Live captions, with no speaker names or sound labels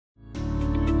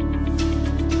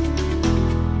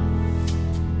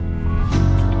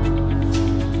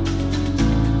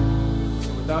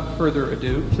further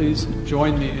ado, please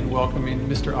join me in welcoming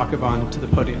Mr. Akhavan to the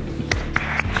podium.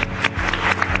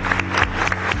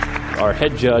 Our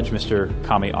head judge, Mr.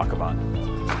 Kamy Akhavan.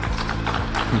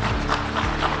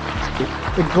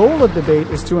 The goal of debate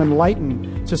is to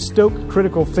enlighten, to stoke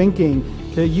critical thinking,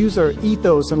 to use our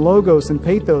ethos and logos and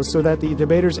pathos so that the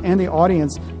debaters and the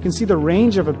audience can see the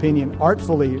range of opinion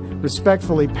artfully,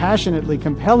 respectfully, passionately,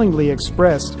 compellingly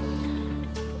expressed.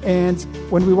 And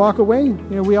when we walk away,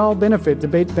 we all benefit.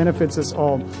 Debate benefits us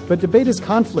all. But debate is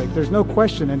conflict. There's no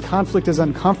question. And conflict is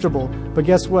uncomfortable. But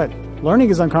guess what?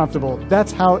 Learning is uncomfortable.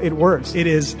 That's how it works. It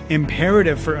is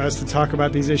imperative for us to talk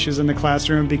about these issues in the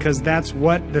classroom because that's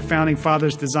what the Founding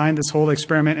Fathers designed this whole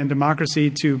experiment in democracy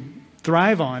to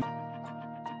thrive on.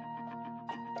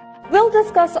 We'll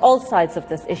discuss all sides of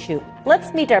this issue.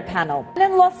 Let's meet our panel.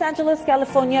 In Los Angeles,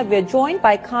 California, we're joined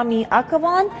by Kamy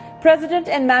Akhavan, President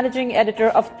and Managing Editor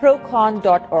of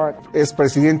procon.org. Es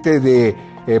presidente de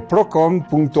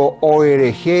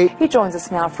procon.org. He joins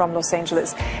us now from Los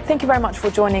Angeles. Thank you very much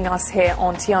for joining us here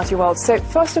on TRT World. So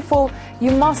first of all,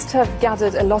 you must have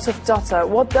gathered a lot of data.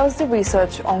 What does the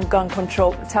research on gun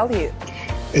control tell you?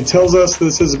 It tells us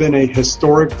this has been a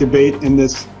historic debate in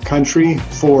this country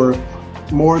for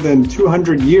more than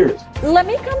 200 years. Let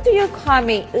me come to you,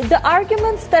 Kamy. The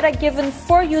arguments that are given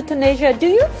for euthanasia, do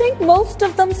you think most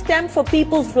of them stem from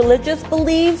people's religious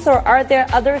beliefs, or are there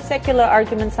other secular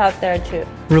arguments out there too?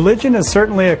 Religion is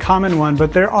certainly a common one,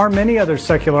 but there are many other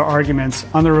secular arguments.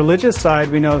 On the religious side,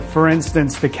 we know, for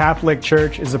instance, the Catholic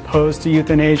Church is opposed to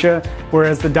euthanasia,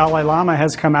 whereas the Dalai Lama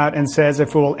has come out and says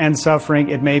if it will end suffering,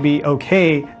 it may be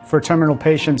okay for terminal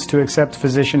patients to accept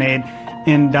physician aid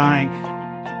in dying.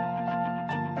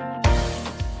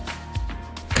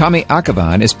 Kamy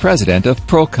Akhavan is president of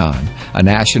Procon, a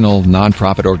national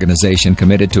nonprofit organization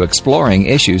committed to exploring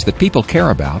issues that people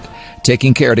care about,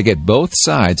 taking care to get both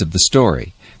sides of the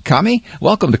story. Kamy,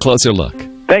 welcome to Closer Look.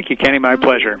 Thank you, Kenny. My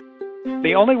pleasure.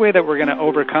 The only way that we're going to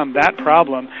overcome that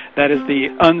problem, that is the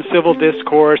uncivil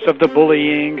discourse, of the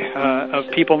bullying, of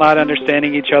people not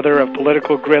understanding each other, of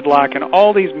political gridlock, and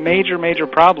all these major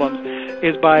problems,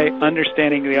 is by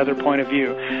understanding the other point of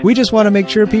view. We just want to make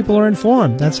sure people are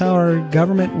informed. That's how our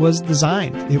government was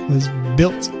designed. It was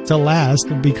built to last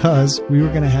because we were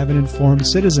going to have an informed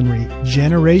citizenry,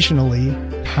 generationally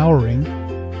powering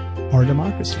our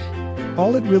democracy.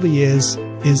 All it really is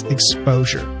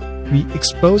exposure. We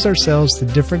expose ourselves to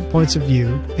different points of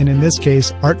view, and in this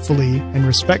case, artfully and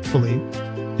respectfully,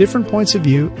 different points of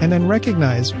view, and then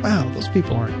recognize, wow, those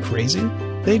people aren't crazy.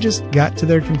 They just got to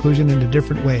their conclusion in a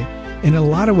different way. In a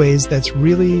lot of ways, that's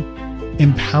really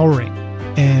empowering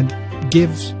and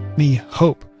gives me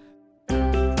hope